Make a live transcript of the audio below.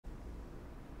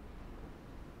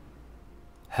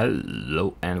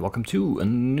Hello and welcome to a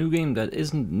new game that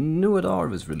isn't new at all.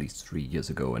 It was released 3 years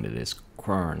ago and it is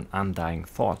Quern, Undying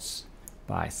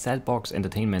by Sandbox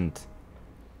Entertainment.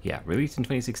 Yeah, released in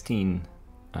 2016.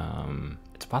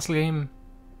 It's a puzzle game.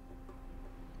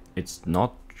 It's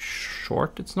not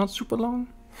short, it's not super long.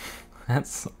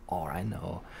 That's all I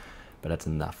know. But that's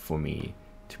enough for me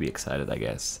to be excited, I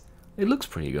guess. It looks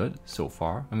pretty good so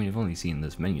far. I mean, I've only seen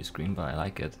this menu screen, but I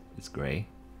like it. It's grey.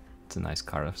 It's a nice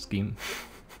color scheme.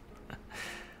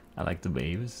 I like the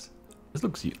waves. This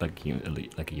looks like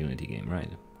a Unity game, right?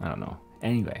 I don't know.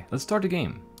 Anyway, let's start the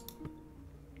game.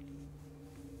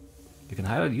 You can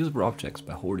highlight usable objects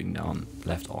by holding down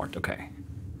left alt. Okay.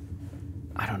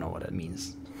 I don't know what that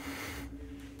means.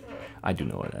 I do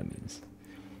know what that means.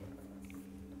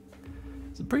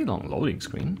 It's a pretty long loading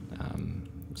screen.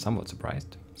 Somewhat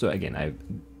surprised. So again, I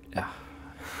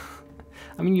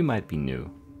mean, you might be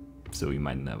new, so you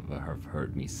might never have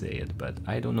heard me say it, but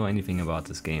I don't know anything about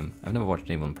this game. I've never watched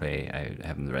anyone play, I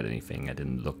haven't read anything, I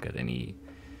didn't look at any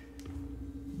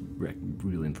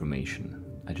real information.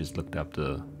 I just looked up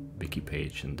the wiki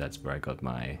page and that's where I got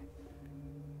my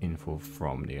info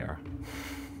from there.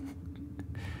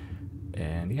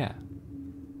 And yeah,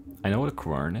 I know what a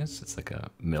quern is. It's like a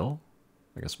mill,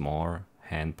 like a smaller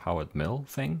hand-powered mill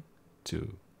thing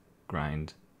to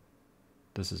grind.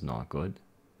 This is not good.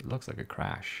 It looks like a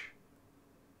crash.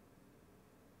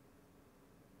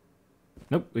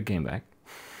 Nope, it came back.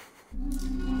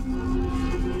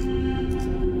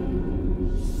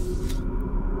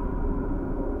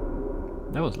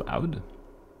 That was loud.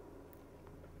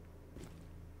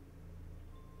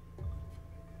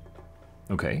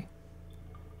 Okay.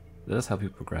 Does help you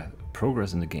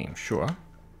progress in the game? Sure.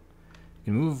 You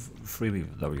can move freely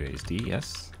with WASD,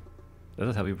 yes.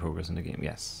 Does help you progress in the game?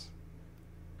 Yes.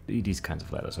 These kinds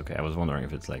of letters, okay. I was wondering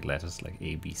if it's like letters like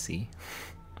A, B, C.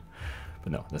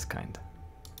 But no, this kind.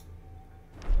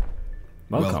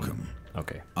 Welcome.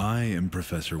 Okay. I am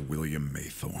Professor William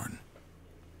Maythorn.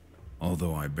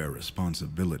 Although I bear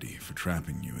responsibility for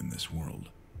trapping you in this world,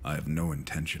 I have no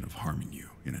intention of harming you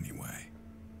in any way.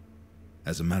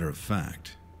 As a matter of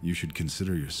fact, you should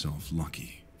consider yourself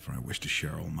lucky, for I wish to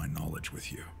share all my knowledge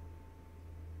with you.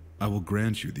 I will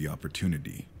grant you the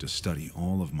opportunity to study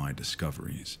all of my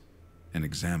discoveries and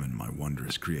examine my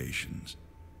wondrous creations.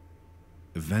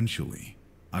 Eventually,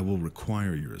 I will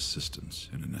require your assistance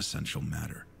in an essential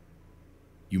matter.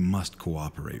 You must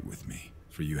cooperate with me,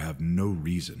 for you have no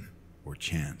reason or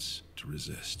chance to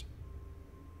resist.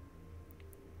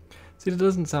 See, that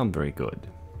doesn't sound very good.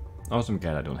 Also, I'm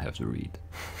glad I don't have to read.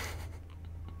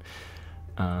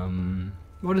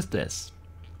 What is this?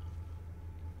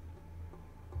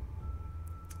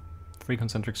 3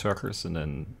 concentric circles and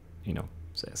then, you know,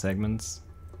 segments.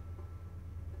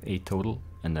 8 total,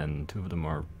 and then 2 of them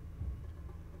are,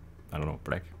 I don't know,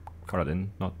 black, colored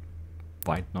in, not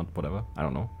white, not whatever, I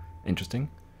don't know. Interesting.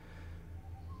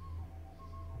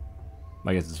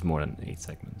 I guess it's more than 8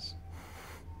 segments.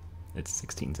 It's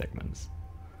 16 segments.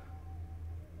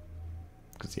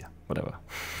 Because, yeah, whatever.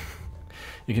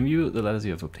 You can view the letters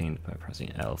you have obtained by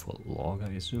pressing L for log, I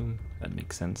assume. That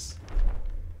makes sense.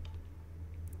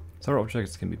 Several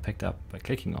objects can be picked up by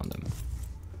clicking on them.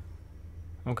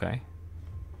 Okay.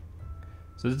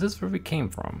 So is this where we came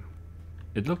from?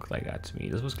 It looked like that to me.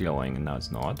 This was glowing and now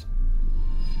it's not.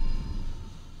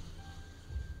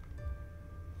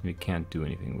 We can't do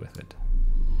anything with it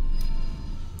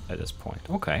at this point.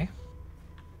 Okay.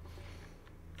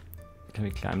 Can we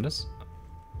climb this?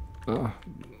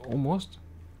 Almost.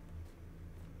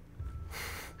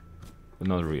 But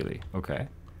not really. Okay.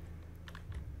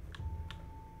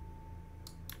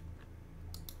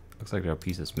 Looks like there are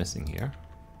pieces missing here.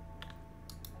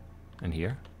 And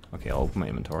here. Okay, I'll open my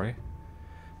inventory.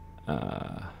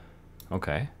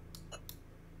 Okay.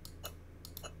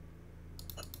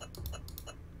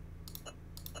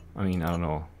 I mean, I don't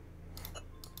know.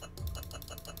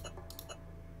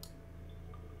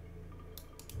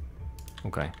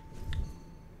 Okay.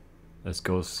 This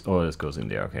goes, oh, this goes in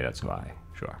there. Okay, that's why.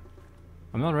 Sure.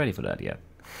 I'm not ready for that yet.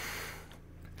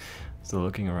 Still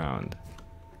looking around.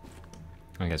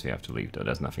 I guess we have to leave though.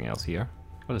 There's nothing else here.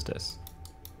 What is this?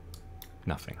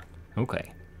 Nothing.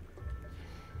 Okay.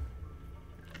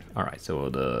 Alright, so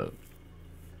the...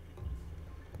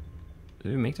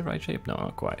 Did we make the right shape? No,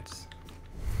 not quite.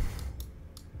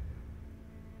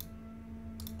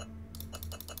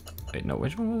 Wait, no,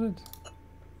 which one was it?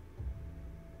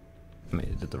 I mean,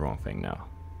 I did the wrong thing now.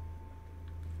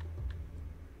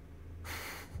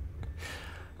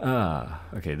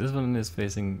 Okay, this one is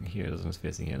facing here, this one is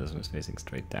facing here, this one is facing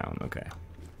straight down. Okay.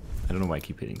 I don't know why I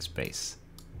keep hitting space.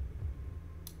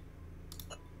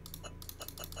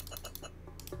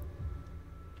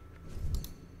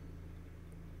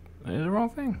 Is it the wrong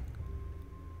thing?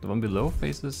 The one below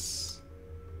faces...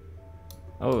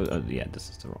 Oh, yeah, this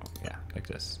is the wrong... Yeah, like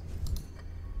this.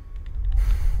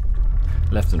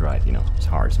 Left and right, you know, it's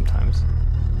hard sometimes.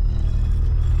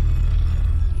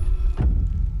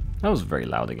 That was very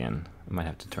loud again. I might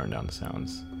have to turn down the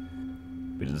sounds.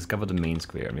 We discovered the main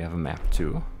square and we have a map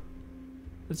too.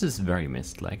 This is very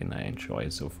mist-like and I enjoy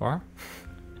it so far.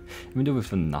 Even though we've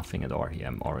done nothing at all here,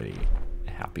 I'm already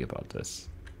happy about this.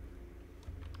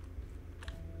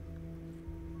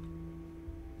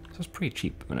 So it's pretty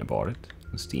cheap when I bought it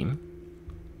on Steam.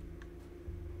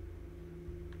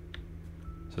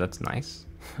 So that's nice.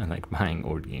 I like buying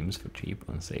old games for cheap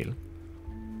on sale.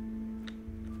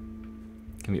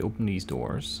 Can we open these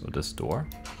doors or this door?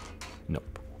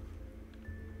 Nope.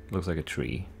 Looks like a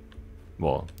tree.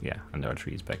 Well, yeah, and there are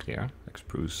trees back there, like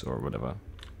spruce or whatever.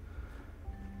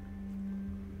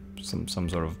 Some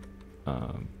sort of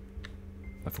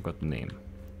I forgot the name.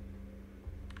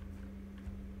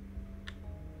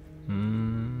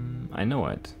 I know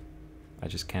it. I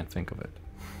just can't think of it.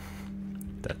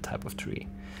 That type of tree.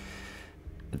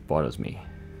 It bothers me.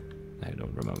 I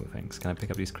don't remember things. Can I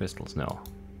pick up these crystals? No.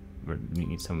 We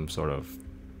need some sort of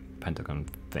pentagon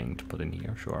thing to put in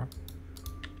here, sure.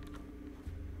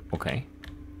 Okay.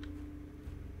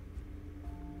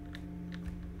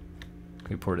 Can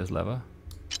we pour this lever?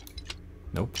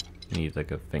 Nope. You need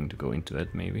like a thing to go into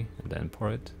it maybe, and then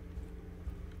pour it.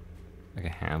 Like a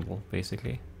handle,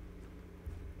 basically.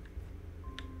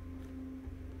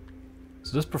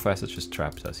 So this professor just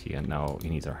trapped us here and now he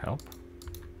needs our help.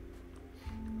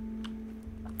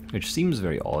 Which seems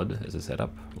very odd as a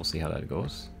setup. We'll see how that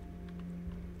goes.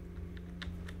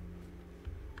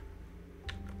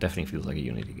 Definitely feels like a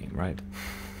Unity game, right?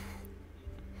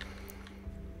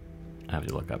 I have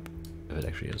to look up if it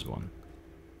actually is one.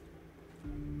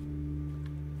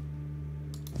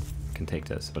 Can take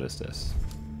this. What is this?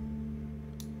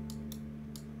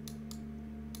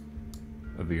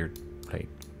 A weird plate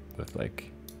with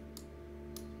like...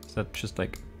 Is that just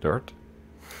like dirt?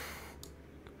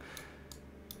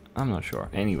 I'm not sure.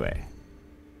 Anyway.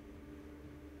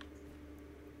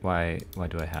 Why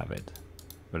do I have it?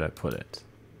 Where did I put it?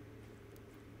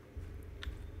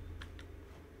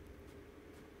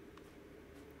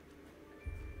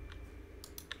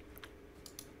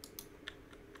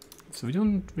 So we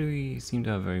don't really seem to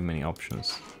have very many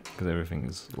options because everything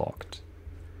is locked.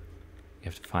 You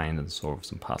have to find and solve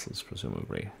some puzzles,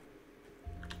 presumably.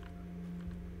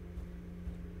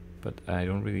 But I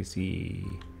don't really see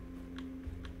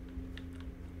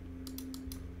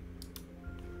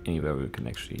anywhere we can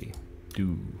actually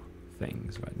do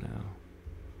things right now.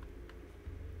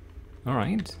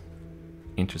 Alright.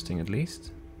 Interesting at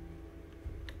least.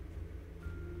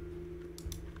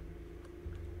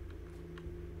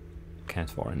 Can't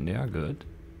fall in there, good.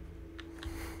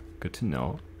 Good to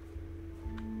know.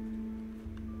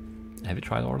 Have you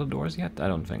tried all the doors yet? I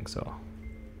don't think so.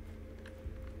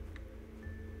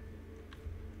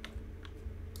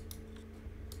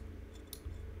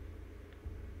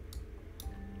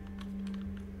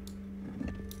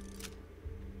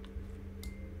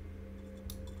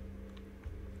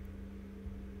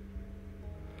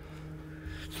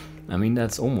 I mean,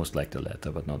 that's almost like the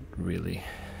letter, but not really.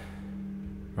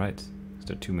 Right? Is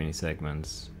there too many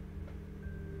segments?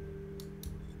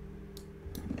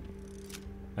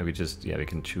 We just, yeah, we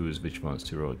can choose which ones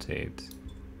to rotate.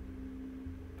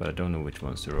 But I don't know which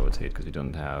ones to rotate because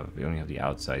we only have the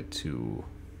outside two.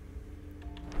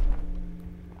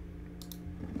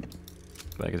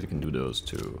 But I guess we can do those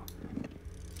too.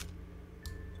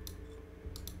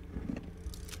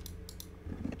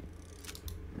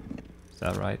 Is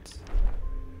that right?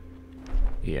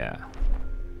 Yeah.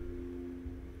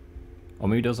 Or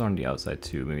maybe those are on the outside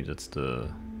too. Maybe that's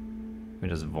maybe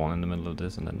there's one in the middle of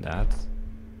this and then that.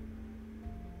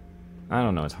 I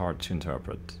don't know, it's hard to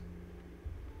interpret.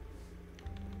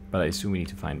 But I assume we need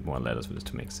to find more letters for this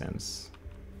to make sense.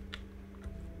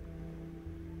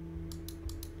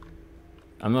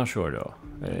 I'm not sure though.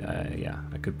 Yeah,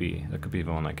 that could be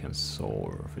the one I can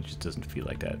solve. It just doesn't feel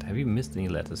like that. Have you missed any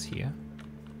letters here?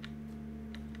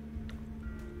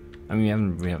 I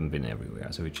mean, we haven't been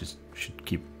everywhere, so we just should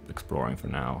keep exploring for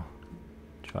now.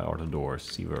 Try all the doors,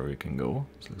 see where we can go.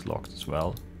 This looks locked as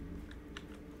well.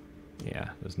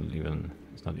 Yeah, there's not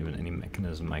even any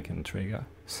mechanism I can trigger,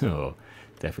 so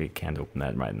definitely can't open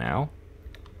that right now.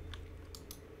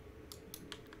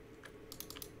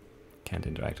 Can't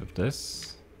interact with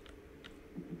this.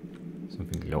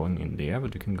 Something glowing in there,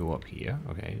 but we can go up here.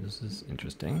 Okay, this is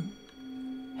interesting.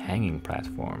 Hanging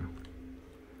platform.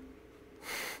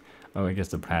 Oh, I guess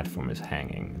the platform is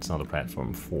hanging. It's not a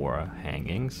platform for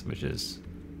hangings, which is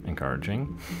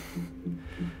encouraging.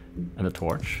 And a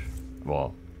torch.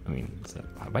 Well, I mean,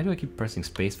 why do I keep pressing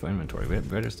space for inventory?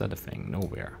 Where is that a thing?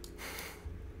 Nowhere.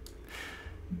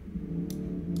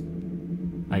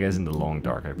 I guess in the long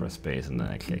dark I press space and then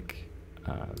I click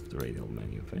the radial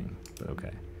menu thing. But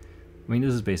okay. I mean,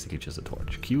 this is basically just a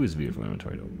torch. Q is weird for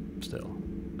inventory though, still.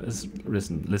 Let's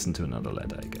listen to another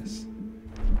letter, I guess.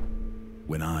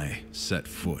 When I set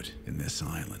foot in this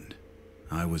island,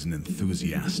 I was an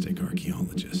enthusiastic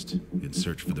archaeologist in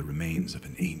search for the remains of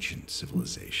an ancient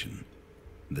civilization,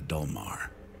 the Dulmar.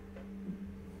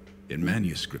 In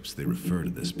manuscripts, they refer to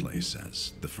this place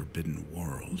as the Forbidden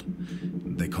World.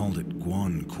 They called it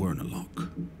Quern.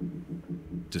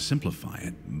 To simplify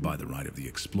it, by the right of the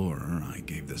explorer, I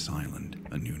gave this island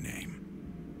a new name.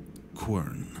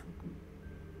 Quern.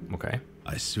 Okay.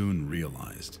 I soon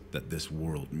realized that this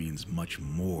world means much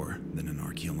more than an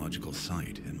archaeological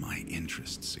site, and my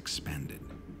interests expanded.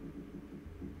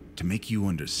 To make you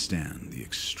understand the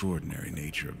extraordinary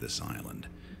nature of this island,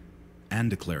 and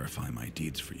to clarify my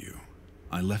deeds for you,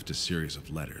 I left a series of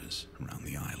letters around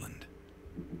the island.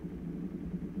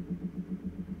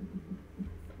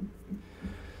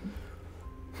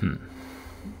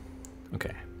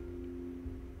 Okay.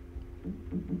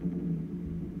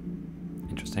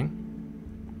 Interesting.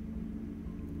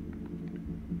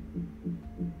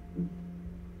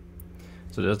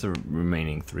 So there's the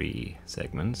remaining 3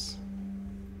 segments.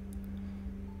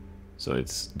 So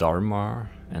it's Dharma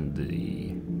and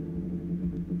the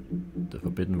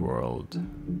Forbidden World,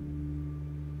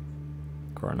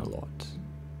 Quern a lot,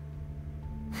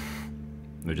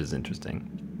 which is interesting.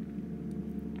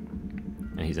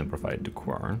 And he's improvised to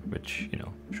Quern, which, you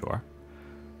know, sure.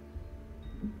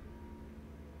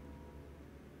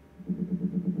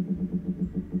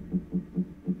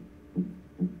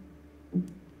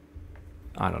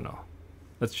 I don't know.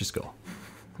 Let's just go.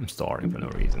 I'm stalling for no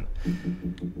reason.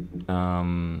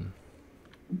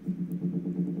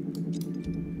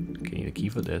 Okay, need a key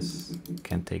for this.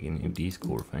 Can't take any of these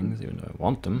cool things, even though I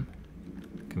want them.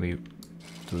 Can we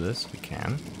do this? We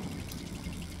can.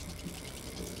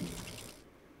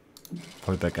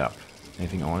 Put it back up.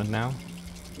 Anything on it now?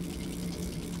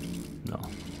 No.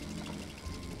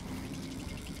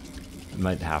 I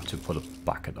might have to put a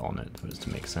bucket on it for this to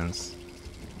make sense.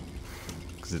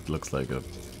 Because it looks like a,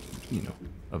 you know,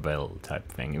 a well type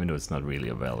thing, even though it's not really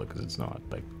a well, because it's not.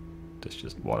 Like, there's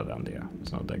just water down there.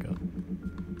 It's not like a...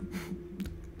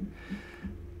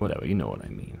 Whatever, you know what I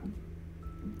mean.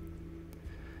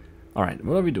 Alright,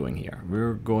 what are we doing here?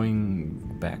 We're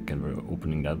going back and we're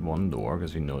opening that one door,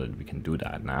 because we know that we can do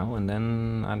that now, and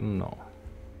then, I don't know.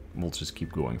 We'll just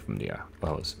keep going from there.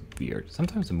 Oh, it's weird.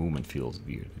 Sometimes the movement feels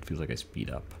weird. It feels like I speed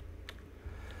up.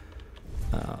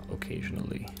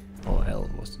 Occasionally. Oh, L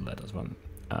was the letters one.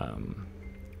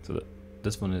 So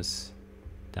this one is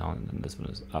down, and then this one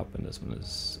is up, and this one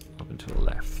is up and to the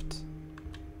left.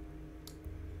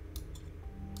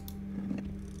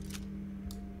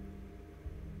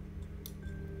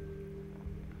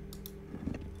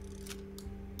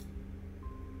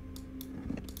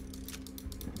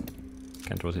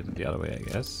 Can't rotate it the other way,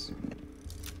 I guess.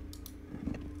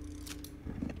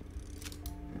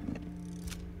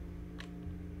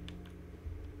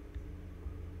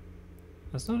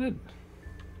 That's not it.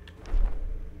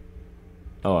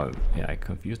 Oh, yeah, I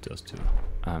confused those two.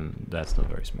 That's not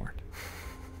very smart.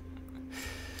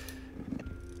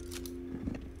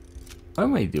 What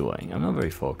am I doing? I'm not very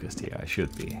focused here. I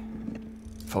should be.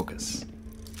 Focus.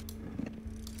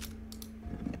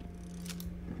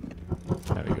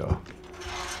 There we go.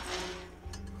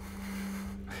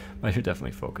 I should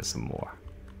definitely focus some more.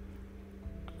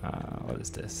 What is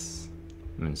this?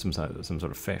 I mean, some sort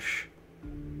of fish.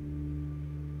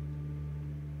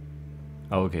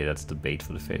 Oh, okay, that's the bait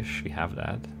for the fish. We have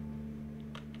that.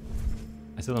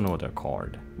 I still don't know what they're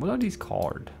called. What are these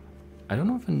called? I don't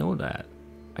know if I know that.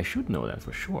 I should know that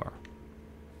for sure.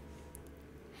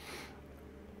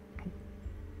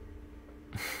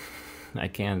 I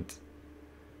can't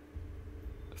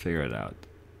figure it out.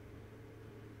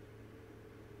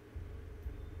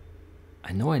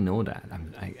 I know that.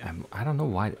 I don't know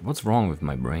why. What's wrong with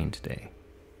my brain today?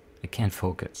 I can't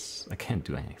focus. I can't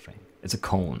do anything. It's a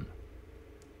cone.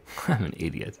 I'm an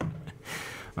idiot.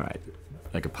 Alright.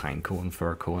 Like a pine cone,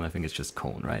 fir cone. I think it's just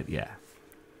cone, right? Yeah.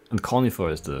 And conifer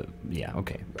is the... Yeah,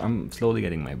 okay. I'm slowly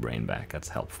getting my brain back. That's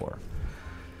helpful.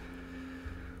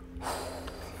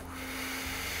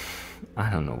 I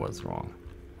don't know what's wrong.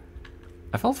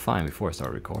 I felt fine before I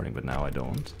started recording, but now I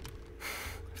don't.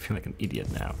 I feel like an idiot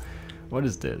now. What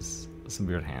is this? Some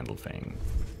weird handle thing.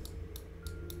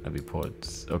 That we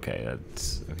put... Okay,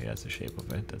 that's the shape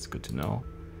of it. That's good to know.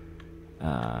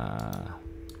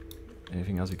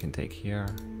 Anything else we can take here?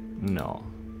 No.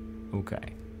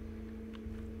 Okay.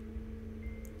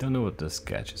 Don't know what this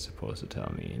sketch is supposed to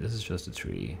tell me. This is just a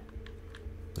tree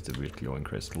with the weird glowing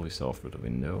crystal we saw through the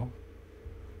window.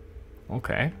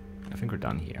 Okay, I think we're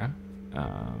done here.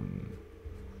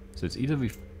 So it's either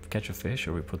we catch a fish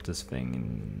or we put this thing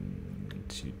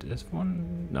into this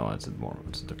one. No, it's a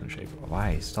different shape.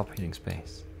 Why? Stop hitting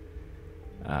space.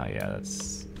 Yeah,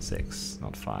 that's 6,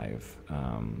 not 5.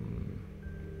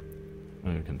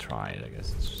 We can try it, I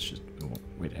guess. It's just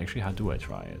wait. Actually, how do I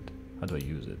try it? How do I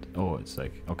use it? Oh, it's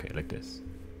like okay, like this.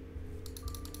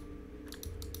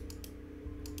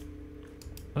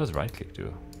 What does right click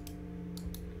do?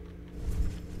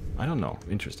 I don't know.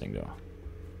 Interesting though.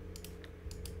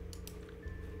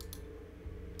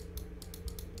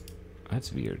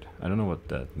 That's weird. I don't know what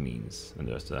that means. And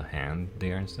there's a hand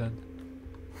there instead.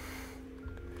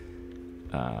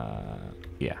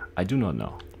 Yeah, I do not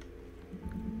know.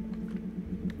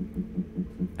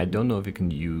 I don't know if you can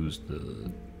use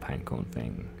the pinecone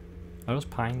thing. Are those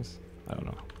pines? I don't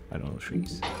know. I don't know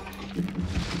trees.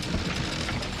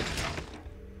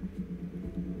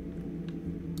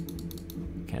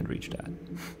 Can't reach that.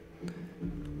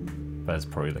 But it's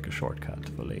probably like a shortcut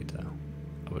for later,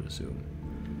 I would assume.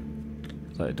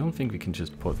 So I don't think we can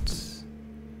just put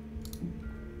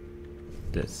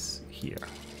this here.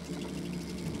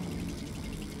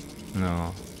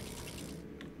 No.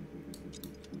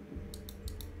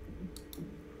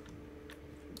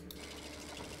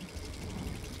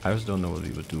 I just don't know what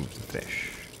we would do with the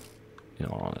fish, in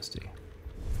all honesty.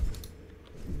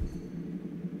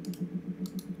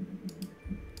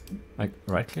 Like,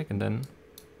 right click and then...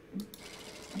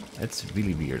 It's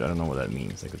really weird, I don't know what that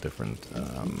means, like a different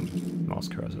mouse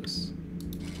cursors.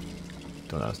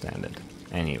 Don't understand it.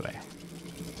 Anyway.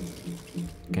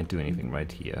 Can't do anything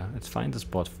right here. Let's find the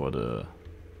spot for the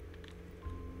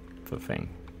thing.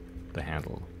 The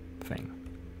handle thing.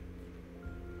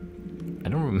 I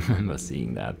don't remember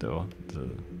seeing that though,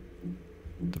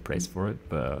 the place for it,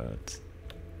 but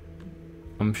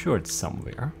I'm sure it's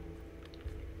somewhere.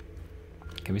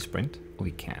 Can we sprint? Oh,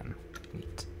 we can.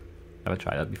 Neat. Have I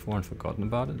tried that before and forgotten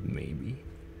about it? Maybe.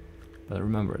 But I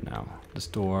remember it now. The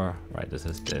store, right, this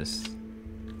is this.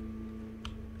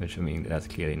 Which, I mean, that's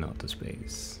clearly not the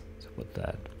space. So put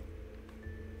that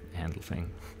handle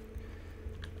thing.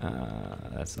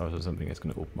 That's also something that's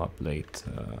going to open up late.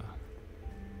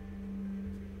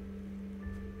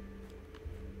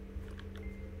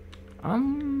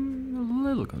 I'm a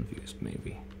little confused,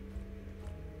 maybe.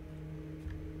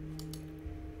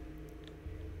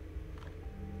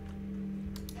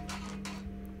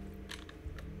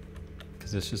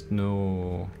 Because there's just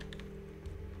no...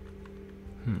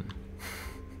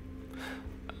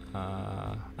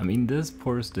 I mean, this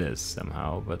pours this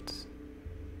somehow, but...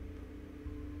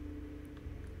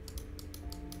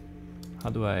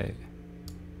 How do I...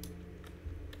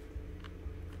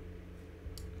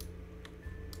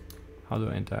 How do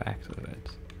I interact with it?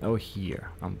 Oh,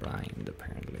 here. I'm blind,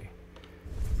 apparently.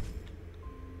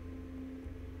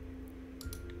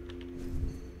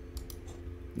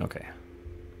 Okay.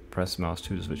 Press mouse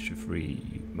 2 to switch to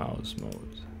free mouse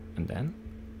mode. And then?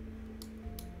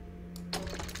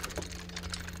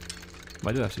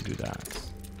 Why do I have to do that?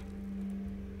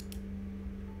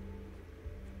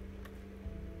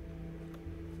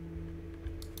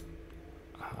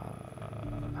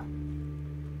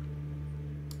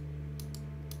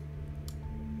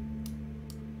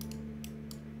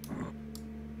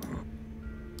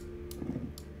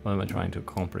 What am I trying to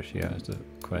accomplish here is the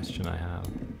question I have.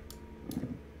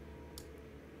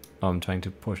 Oh, I'm trying to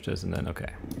push this and then,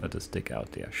 okay, let the stick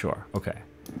out there. Sure, okay.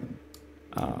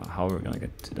 How are we gonna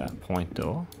get to that point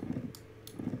though?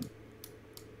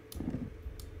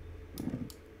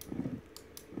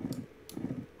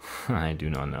 I do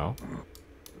not know.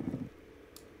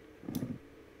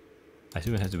 I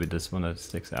assume it has to be this one that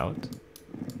sticks out.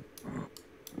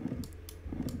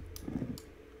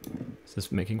 Is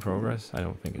this making progress? I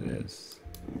don't think it is.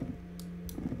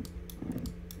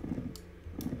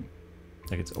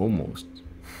 Like it's almost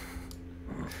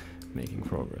making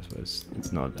progress, but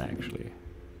it's not actually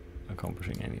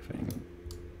accomplishing anything.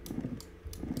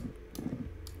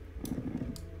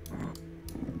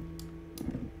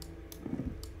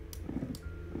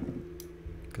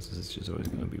 Because this is just always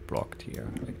going to be blocked here,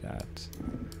 like that.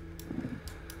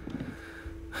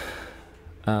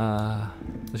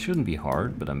 This shouldn't be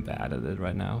hard, but I'm bad at it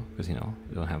right now, because, you know,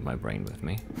 I don't have my brain with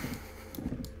me.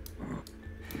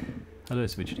 How do I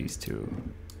switch these two?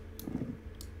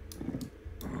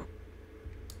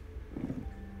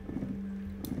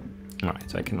 Alright,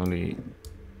 so I can only...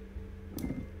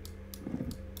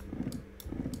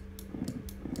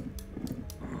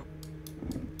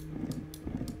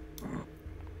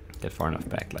 it far enough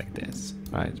back like this,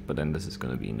 right? But then this is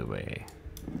gonna be in the way.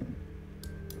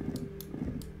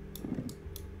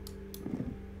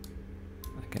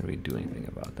 I can't really do anything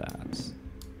about that.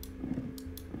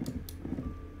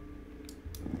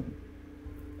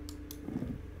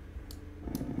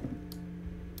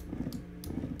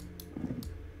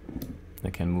 I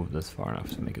can move this far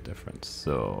enough to make a difference,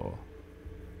 so...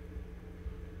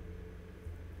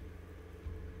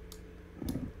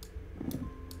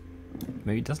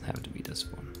 Maybe it doesn't have to be this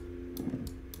one.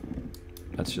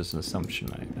 That's just an assumption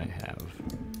I have.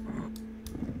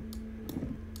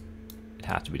 It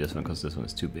has to be this one because this one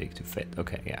is too big to fit.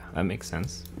 Okay, yeah, that makes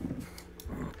sense.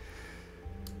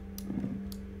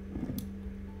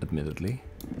 Admittedly,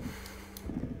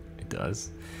 it does.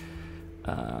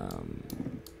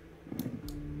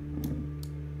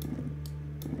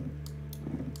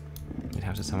 You'd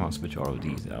have to somehow switch all of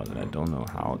these out, and I don't know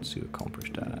how to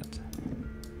accomplish that.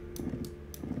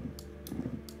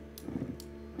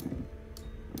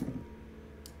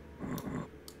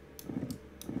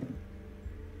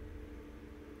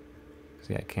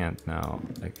 See, I can't now,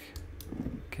 like,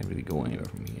 can't really go anywhere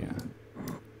from here.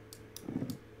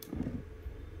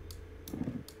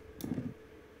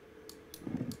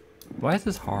 Why is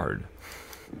this hard?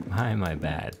 Why am I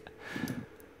bad?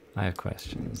 I have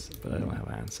questions, but I don't have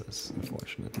answers,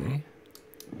 unfortunately.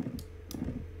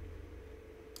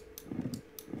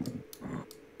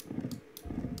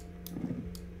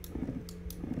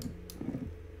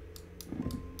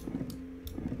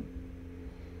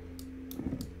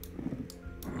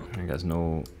 There's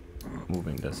no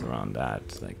moving this around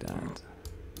that like that.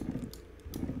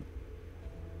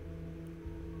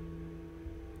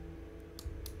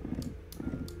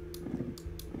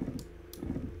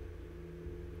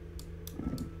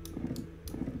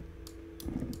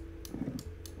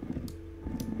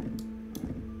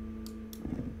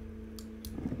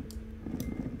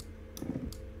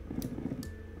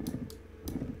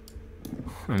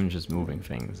 I'm just moving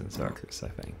things in circles, I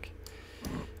think.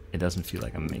 It doesn't feel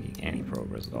like I'm making any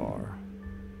progress at all.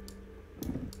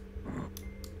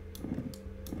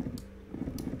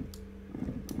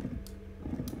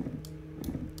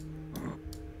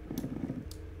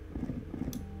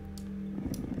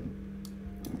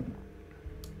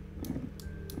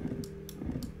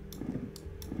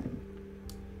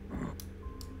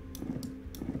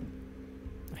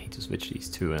 I need to switch these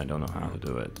two and I don't know how to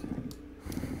do it.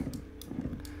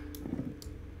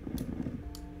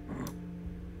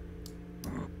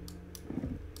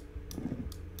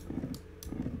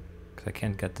 I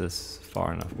can't get this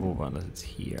far enough over unless it's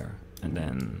here, and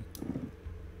then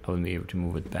I wouldn't be able to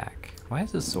move it back. Why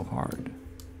is this so hard?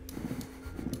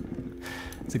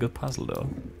 It's a good puzzle though.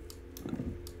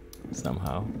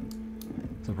 Somehow.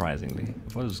 Surprisingly. I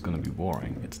thought it was gonna be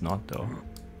boring. It's not though.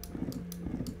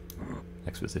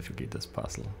 Like specifically this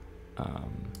puzzle.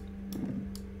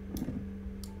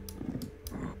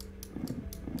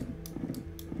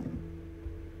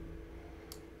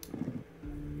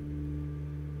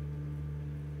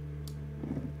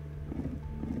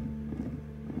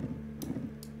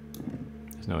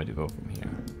 There's no way to go from here.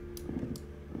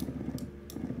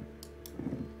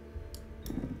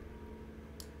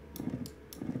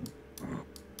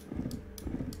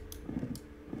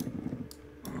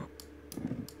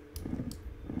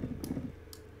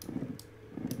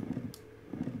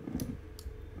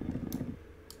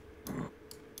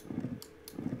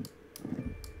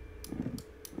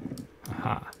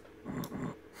 Aha.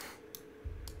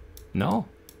 No?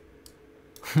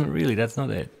 Really, that's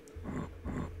not it.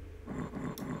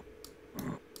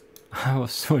 I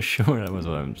was so sure that was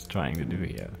what I'm trying to do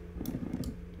here.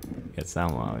 Yet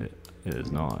somehow it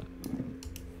is not.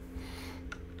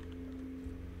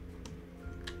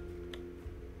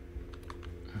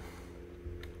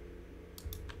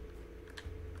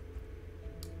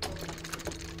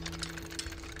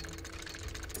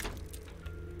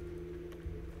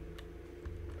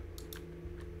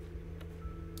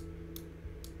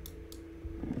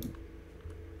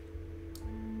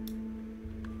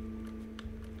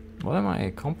 What am I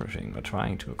accomplishing or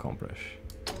trying to accomplish?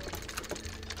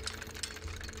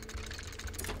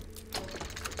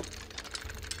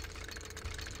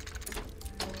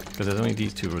 Because there's only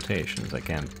these two rotations, I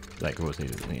can't like rotate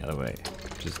it any other way.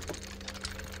 Just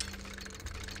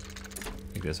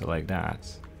like this or like that.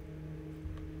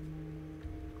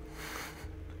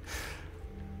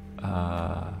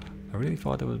 I really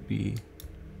thought it would be...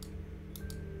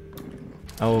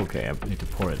 Oh, okay, I need to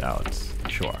pour it out.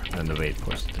 Sure, and then the weight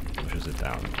pushes it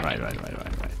down. Right.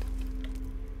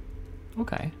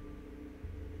 Okay.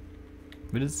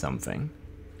 We did something.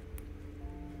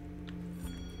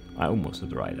 I almost had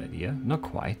the right idea. Not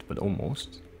quite, but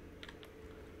almost.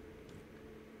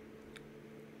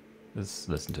 Let's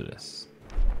listen to this.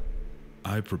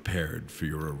 I prepared for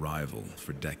your arrival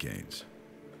for decades.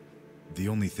 The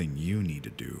only thing you need to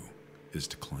do is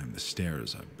to climb the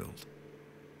stairs I've built.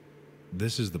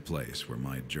 This is the place where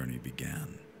my journey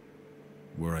began,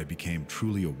 where I became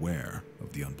truly aware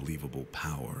of the unbelievable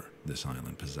power this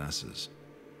island possesses.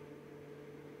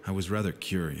 I was rather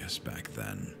curious back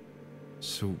then,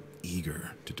 so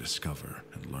eager to discover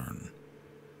and learn.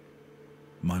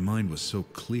 My mind was so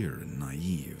clear and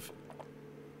naive.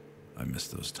 I miss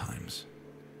those times.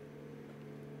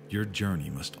 Your journey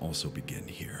must also begin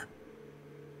here.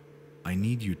 I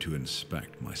need you to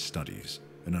inspect my studies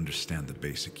and understand the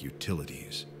basic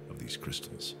utilities of these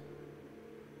crystals.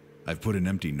 I've put an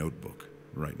empty notebook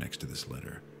right next to this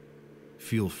letter.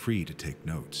 Feel free to take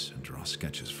notes and draw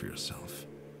sketches for yourself.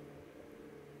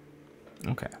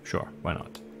 Okay, sure, why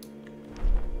not?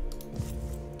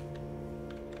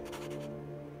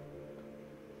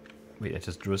 Wait, I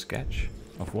just drew a sketch?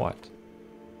 Of what?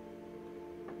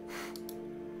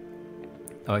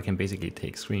 Oh, I can basically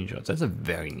take screenshots. That's a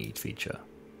very neat feature.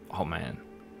 Oh man.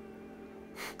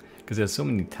 Because there's so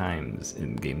many times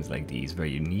in games like these where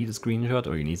you need a screenshot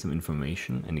or you need some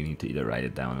information and you need to either write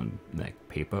it down on like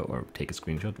paper or take a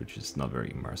screenshot, which is not very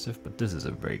immersive, but this is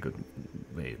a very good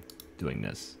way of doing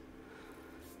this.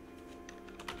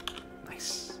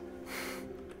 Nice.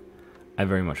 I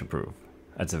very much approve.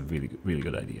 That's a really, really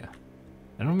good idea.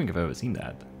 I don't think I've ever seen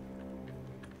that.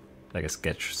 Like a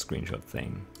sketch screenshot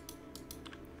thing.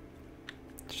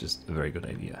 It's just a very good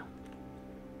idea.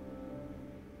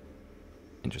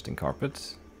 Interesting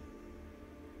carpet.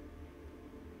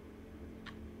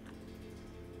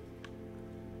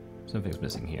 Something's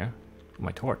missing here.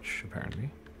 My torch, apparently.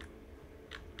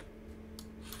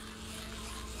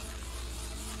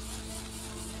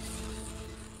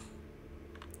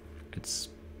 It's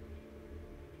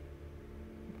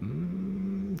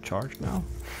charged now?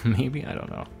 Maybe? I don't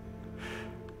know.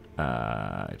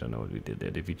 I don't know what we did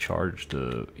there. Did we charge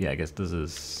the... Yeah, I guess this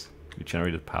is... We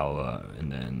generated power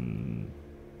and then...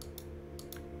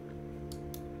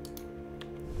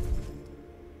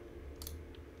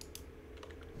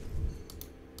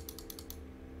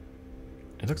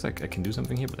 It looks like I can do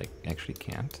something here, but I actually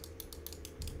can't.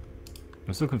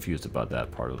 I'm still confused about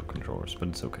that part of the controllers, but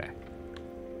it's okay.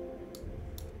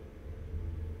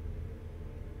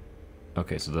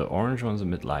 Okay, so the orange one's a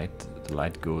mid-light. The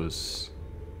light goes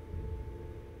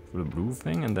for the blue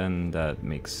thing, and then that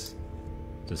makes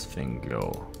this thing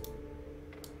glow.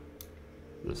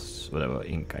 This, whatever,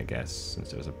 ink, I guess,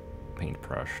 since there's a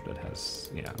paintbrush that has...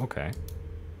 Yeah, okay.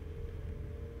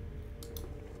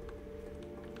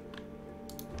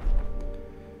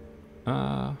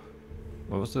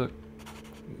 What was the...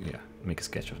 Yeah, make a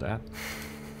sketch of that.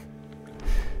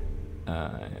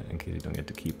 In case you don't get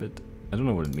to keep it. I don't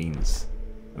know what it means.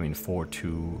 I mean, 4,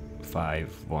 2,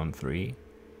 5, 1, 3.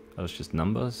 That was just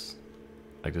numbers.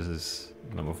 Like this is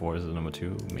number 4, this is number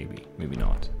 2. Maybe, maybe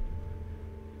not.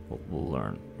 We'll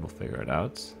learn. We'll figure it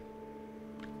out.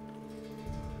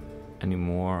 Any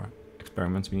more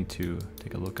experiments we need to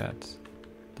take a look at?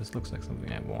 This looks like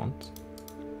something I want,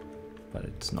 but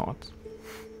it's not.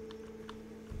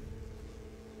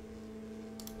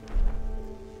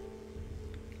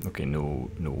 Okay, no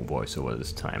voiceover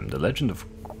this time. The Legend of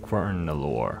Quern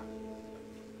Nalok.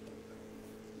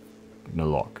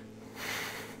 Nalok.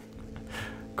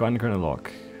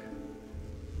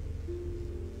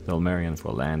 Dalmarian for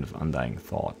a land of undying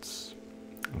thoughts.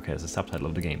 Okay, it's the subtitle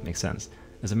of the game. Makes sense.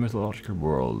 It's a mythological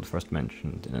world first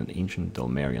mentioned in an ancient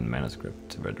Dalmarian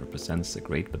manuscript where it represents a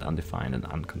great but undefined and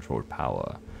uncontrolled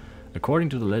power. According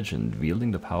to the legend,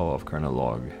 wielding the power of Quern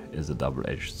is a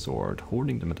double-edged sword,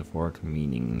 holding the metaphorical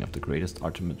meaning of the greatest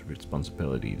ultimate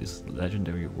responsibility. This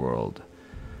legendary world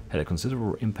had a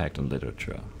considerable impact on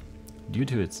literature. Due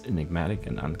to its enigmatic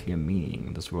and unclear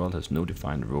meaning, this world has no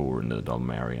defined role in the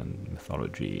Dalmarian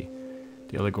mythology.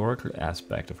 The allegorical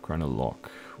aspect of Quern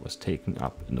was taken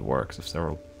up in the works of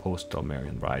several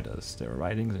post-Dalmarian writers. There are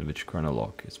writings in which Quern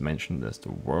is mentioned as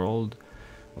the world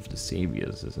of the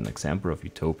saviors, as an example of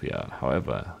utopia.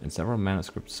 However, in several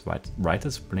manuscripts,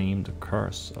 writers blame the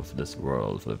curse of this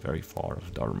world for the very fall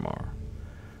of Dalmar.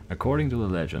 According to the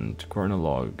legend, Quern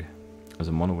is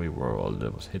a monoway world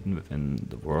that was hidden within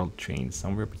the world chain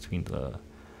somewhere between the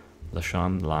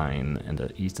Lashan line and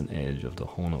the eastern edge of the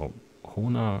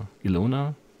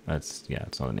Ilona? That's, yeah,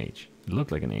 it's not an H. It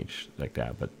looked like an H like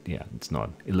that, but yeah, it's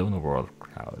not. Ilona world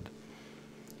cloud.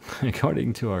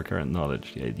 According to our current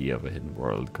knowledge, the idea of a hidden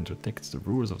world contradicts the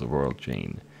rules of the world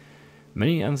chain.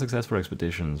 Many unsuccessful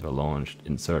expeditions were launched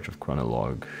in search of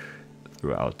chronologue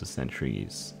throughout the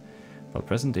centuries, while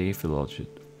present-day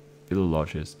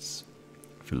philologists,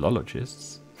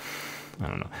 I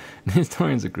don't know, and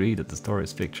historians agree that the story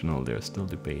is fictional. There is still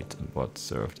debate on what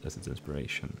served as its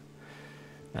inspiration.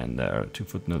 And there are 2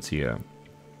 footnotes here.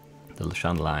 The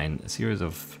Lashan line, a series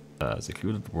of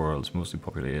secluded worlds mostly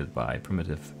populated by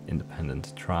primitive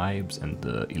independent tribes, and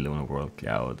the Ilona world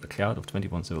cloud, a cloud of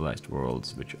 21 civilized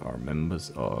worlds which are members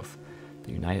of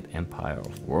the United Empire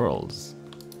of Worlds.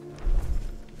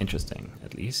 Interesting,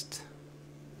 at least.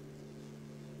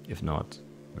 If not,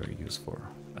 very useful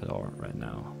at all right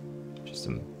now. Just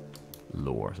some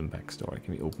lore, some backstory.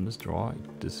 Can we open this drawer? I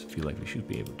just feel like we should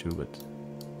be able to, but...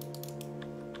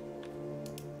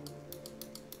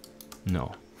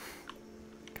 no.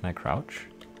 Can I crouch?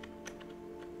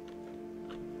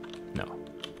 No.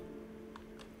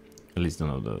 At least none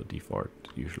of the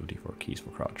usual default keys for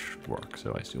crouch work,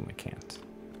 so I assume I can't.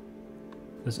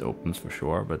 This opens for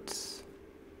sure, but... some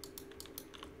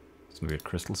weird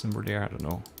crystal symbol there, I don't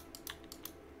know.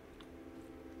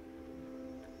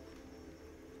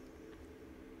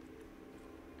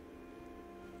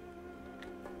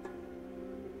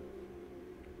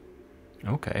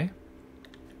 Okay.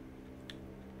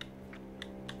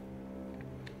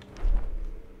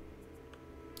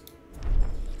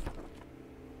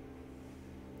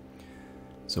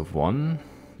 So 1,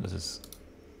 this is,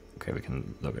 okay, we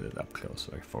can look at it up close,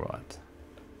 I forgot.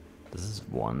 This is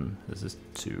 1, this is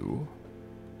 2.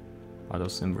 Are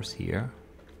those symbols here?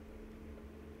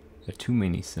 There are too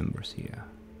many symbols here.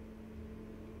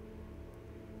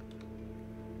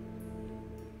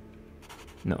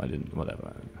 No, I didn't,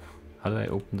 whatever. How do I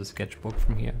open the sketchbook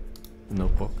from here? The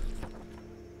notebook?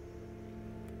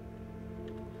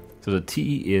 So the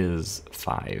T is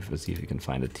 5. Let's see if we can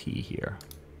find a T here.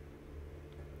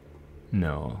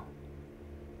 No.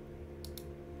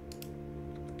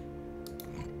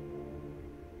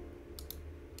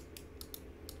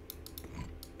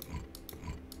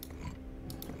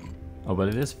 Oh, but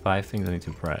it is 5 things I need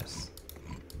to press.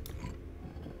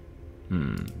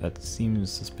 That seems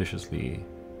suspiciously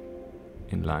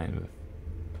in line with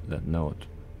that note.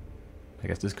 I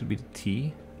guess this could be the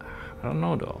T? I don't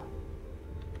know though.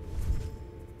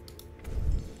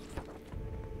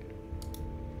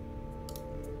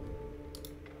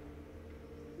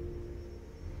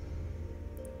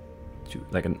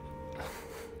 Like a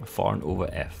foreign over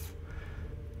F,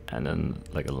 and then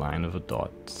like a line with a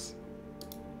dot,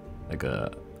 like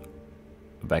a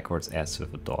backwards S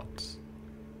with a dot.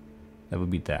 That would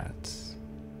be that.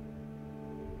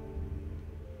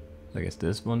 I guess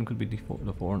this one could be the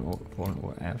foreign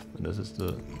over F, and this is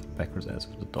the backwards S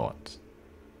with the dot.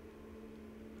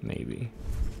 Maybe.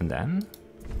 And then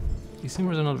these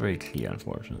symbols are not very clear,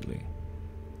 unfortunately.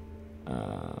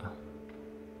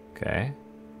 Okay.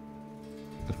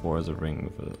 The 4 is a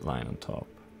ring with a line on top.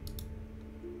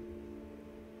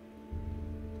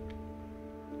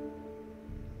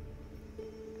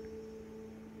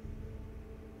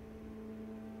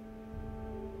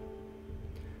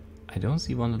 I don't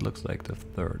see one that looks like the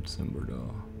 3rd symbol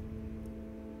though.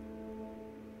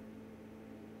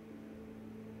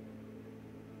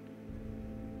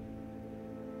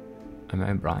 Am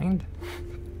I blind?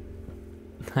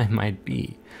 I might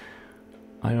be.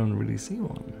 I don't really see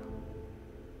one.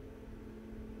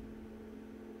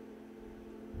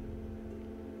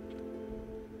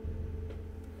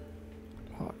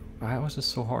 Why was this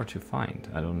so hard to find?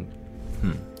 I don't...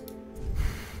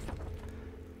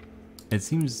 It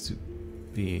seems to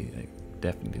be like,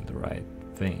 definitely the right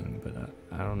thing, but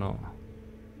I don't know.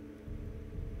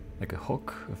 Like a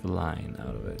hook with a line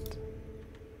out of it.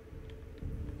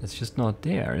 It's just not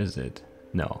there, is it?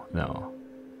 No, no.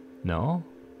 No?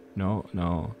 No,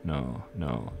 no, no,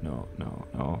 no, no, no,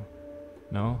 no.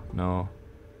 No, no.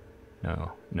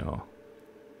 No, no.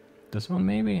 This one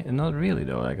maybe? Not really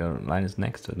though, like a line is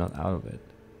next to it, not out of it.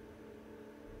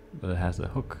 But it has a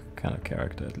hook kind of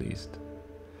character at least.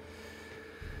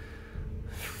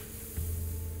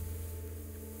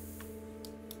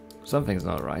 Something's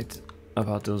not right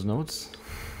about those notes.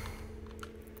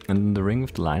 And the ring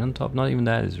with the line on top, not even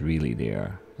that is really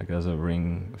there. Like there's a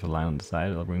ring with a line on the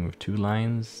side, a ring with 2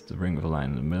 lines, the ring with a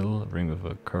line in the middle, a ring with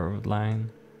a curved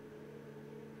line.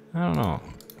 I don't know.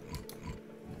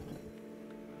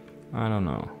 I don't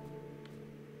know.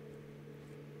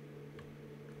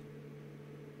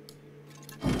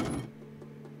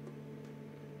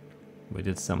 We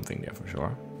did something there for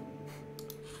sure.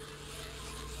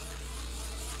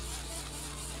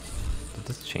 Did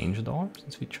this change at all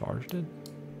since we charged it?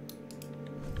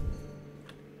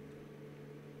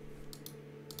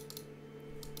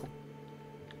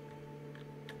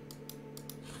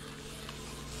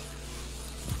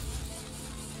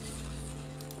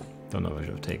 Don't know if I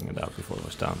should have taken it out before it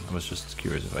was done. I was just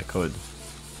curious if I could.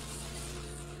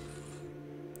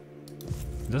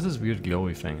 It does this weird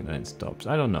glowy thing and then it stops.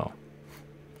 I don't know.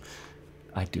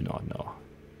 I do not know.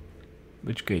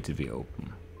 Which gate did we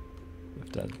open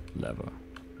with that lever?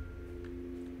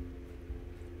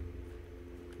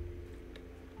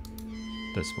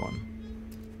 This one.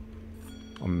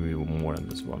 Or maybe more than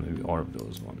this one, maybe all of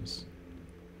those ones.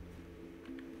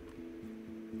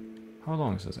 How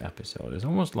long is this episode? It's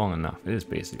almost long enough. It is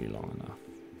basically long enough.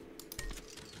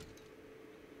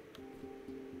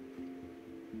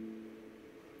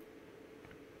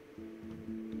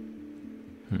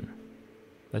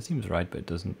 That seems right, but it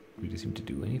doesn't really seem to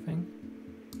do anything.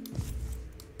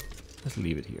 Let's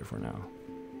leave it here for now.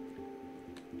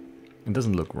 It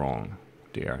doesn't look wrong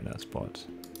there in that spot.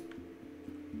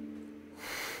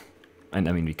 And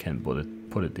I mean, we can put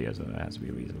it there, so there has to be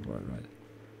a reason for it, right?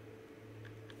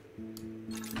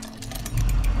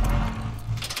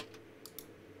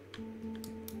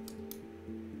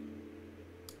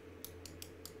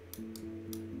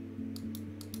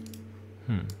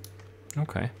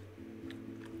 Okay.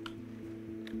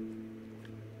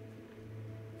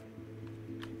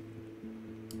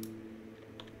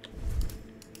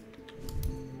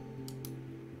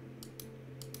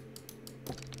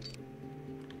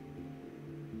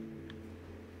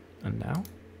 And now?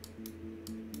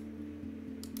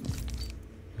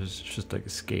 It's just like a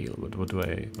scale, but what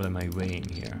am I weighing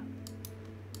here?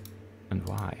 And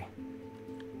why?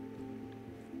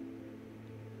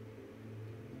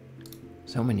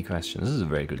 So many questions. This is a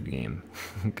very good game.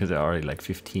 Because there are already like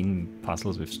 15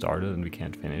 puzzles we've started and we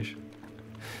can't finish.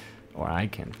 Or I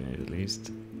can't finish at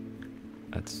least.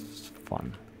 That's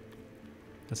fun.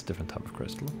 That's a different type of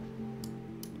crystal.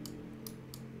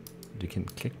 You can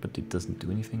click, but it doesn't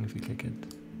do anything if you click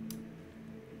it.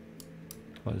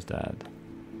 What is that?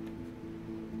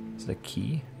 Is it a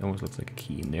key? It almost looks like a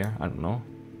key in there. I don't know.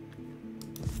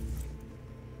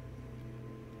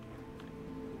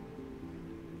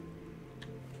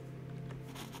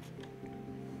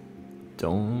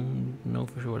 Don't know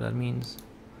for sure what that means.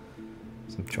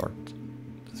 Some chart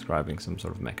describing some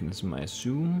sort of mechanism, I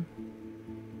assume.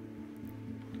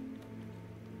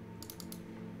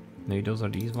 Maybe those are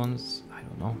these ones? I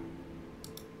don't know.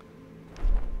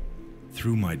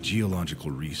 Through my geological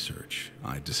research,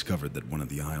 I discovered that one of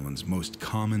the island's most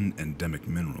common endemic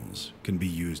minerals can be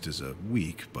used as a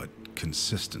weak but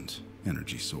consistent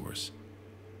energy source.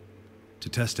 To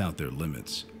test out their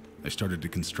limits, I started to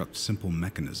construct simple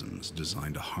mechanisms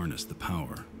designed to harness the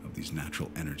power of these natural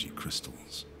energy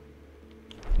crystals.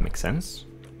 Makes sense.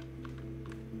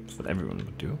 That's what everyone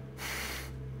would do.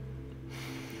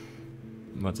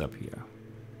 What's up here?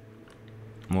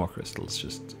 More crystals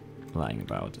just lying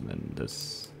about, and then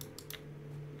this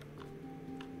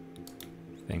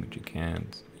thing that you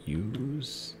can't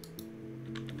use.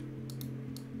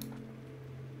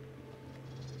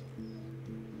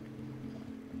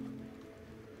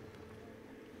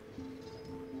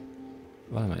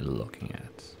 What am I looking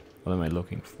at? What am I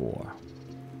looking for?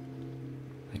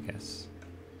 I guess.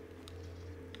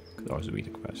 Could also be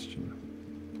the question.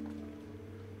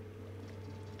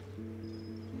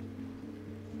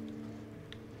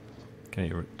 Can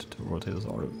you rotate us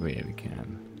all the way we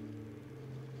can?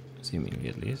 Seemingly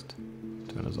at least.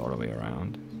 Turn us all the way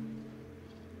around.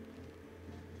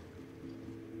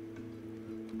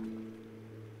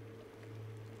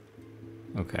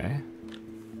 Okay.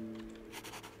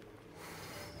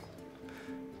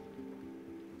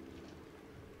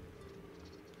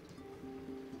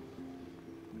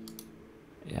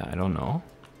 Yeah, I don't know.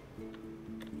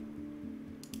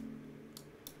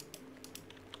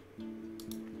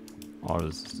 All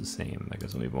is the same, like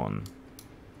there's only one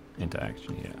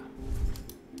interaction here.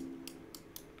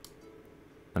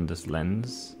 And this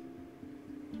lens,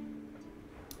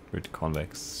 weird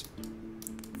convex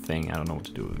thing, I don't know what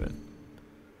to do with it.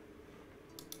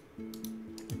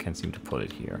 I can't seem to put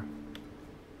it here.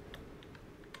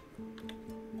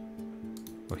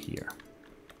 Or here.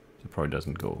 So it probably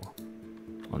doesn't go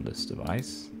on this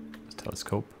device, this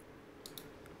telescope.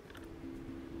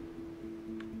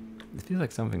 It feels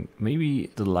like something, maybe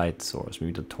the light source,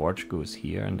 maybe the torch goes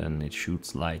here and then it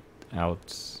shoots light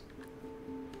out.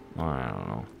 Oh, I don't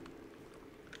know.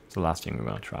 It's the last thing we're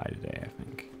gonna try today, I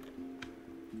think.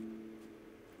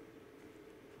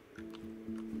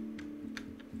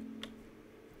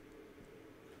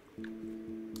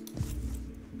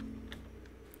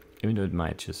 Even though it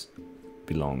might just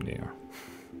belong there.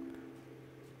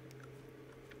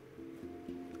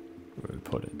 Where we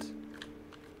put it.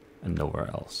 And nowhere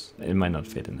else. It might not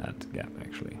fit in that gap,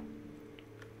 actually.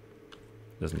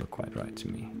 Doesn't look quite right to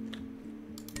me.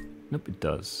 Nope, it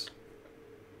does.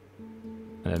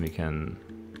 And then we can...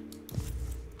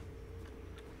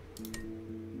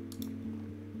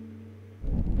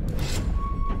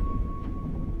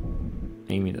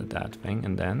 aim it at that thing,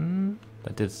 and then...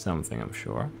 that did something, I'm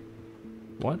sure.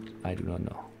 What? I do not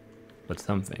know. But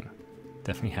something.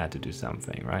 Definitely had to do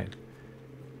something, right?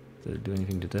 Did it do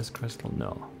anything to this crystal?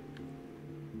 No.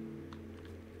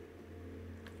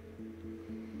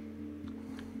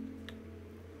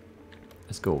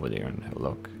 Let's go over there and have a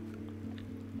look.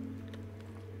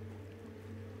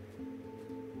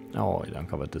 Oh, it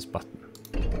uncovered this button.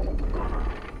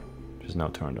 Which is now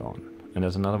turned on. And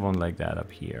there's another one like that up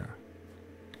here.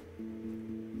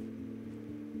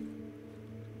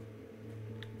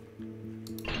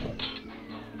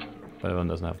 But that one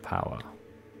doesn't have power.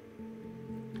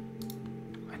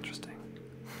 Interesting.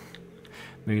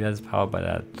 Maybe that's powered by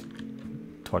that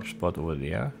torch spot over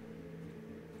there.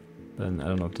 Then I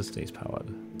don't know if this stays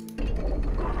powered.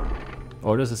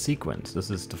 Oh, there's a sequence.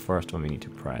 This is the first one we need to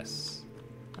press.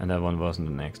 And that one wasn't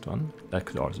the next one. That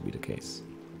could also be the case.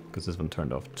 Because this one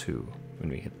turned off too when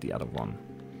we hit the other one.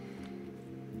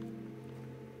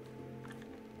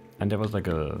 And there was like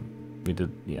a... we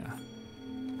did... yeah.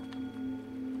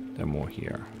 There are more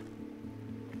here.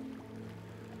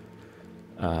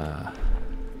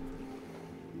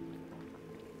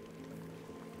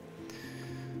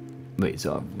 Wait,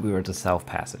 so we were at the south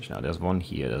passage now. There's one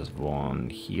here, there's one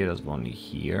here, there's one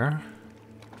here.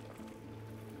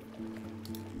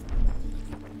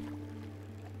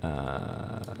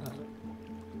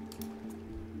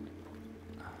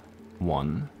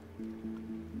 One.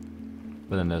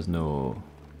 But then there's no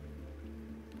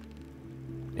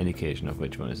indication of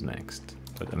which one is next.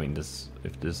 But I mean, this,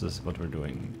 if this is what we're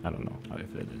doing, I don't know how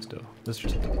if it is though. Let's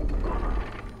just...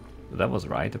 that was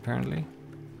right, apparently.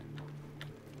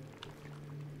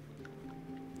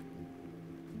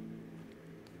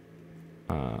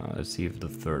 Let's see if the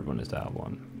third one is that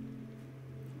one.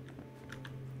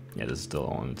 Yeah, this is still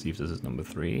on. Let's see if this is number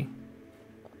 3.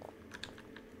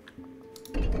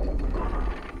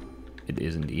 It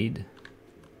is indeed.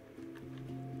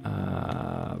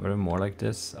 Are there more like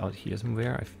this out here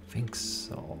somewhere? I think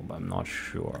so, but I'm not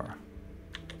sure.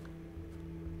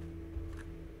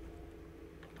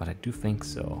 But I do think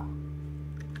so.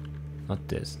 Not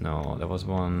this, no, there was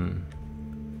one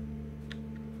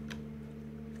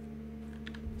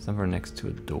somewhere next to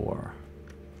a door.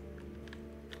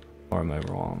 Or am I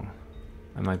wrong?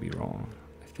 I might be wrong.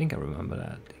 I think I remember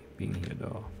that being here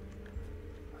though.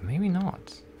 Maybe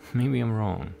not. Maybe I'm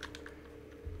wrong.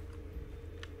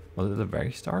 Was it at the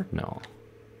very start? No.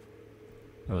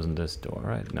 That wasn't this door,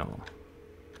 right? No.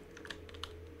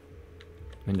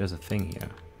 I mean, there's a thing here.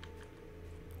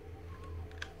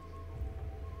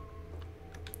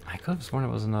 I could have sworn it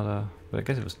was another, but I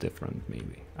guess it was different,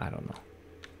 maybe. I don't know.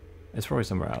 It's probably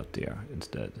somewhere out there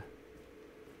instead.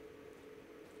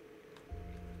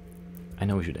 I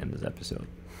know we should end this episode.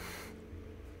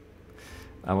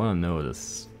 I want to know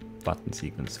this button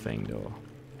sequence thing though.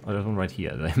 Oh, there's one right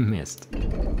here that I missed.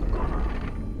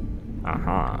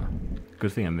 Aha.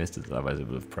 Good thing I missed it, otherwise I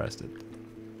would have pressed it.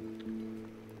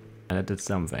 And it did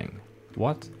something.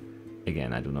 What?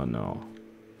 Again, I do not know.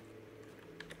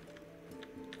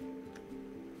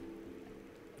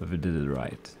 But we did it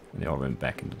right. And they all went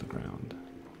back into the ground.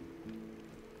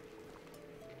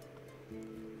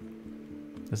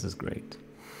 This is great.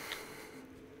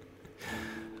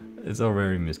 It's all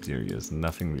very mysterious.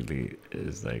 Nothing really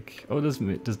is like, oh, this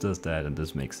does that and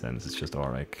this makes sense. It's just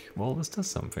all like, well, this does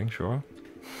something, sure.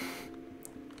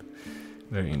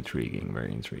 Very intriguing,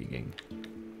 very intriguing.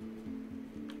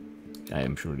 I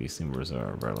am sure these symbols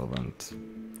are relevant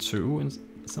too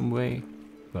in some way,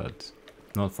 but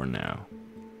not for now.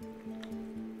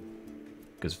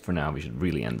 Because for now we should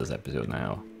really end this episode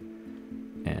now.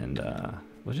 And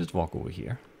let's just walk over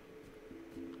here.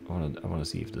 I wanna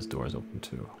see if this door is open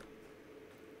too.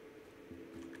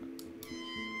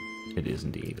 It is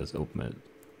indeed. Let's open it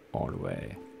all the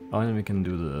way. Oh, and then we can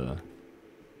do the...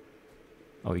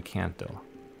 oh, we can't though,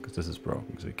 because this is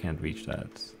broken, so we can't reach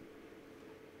that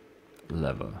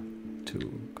lever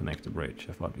to connect the bridge.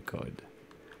 I thought we could.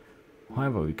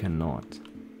 However, we cannot.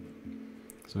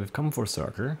 So we've come for a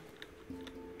circle.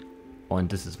 Oh, and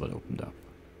this is what opened up.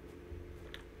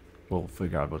 We'll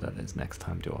figure out what that is next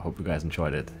time too. I hope you guys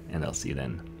enjoyed it, and I'll see you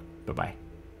then. Bye-bye.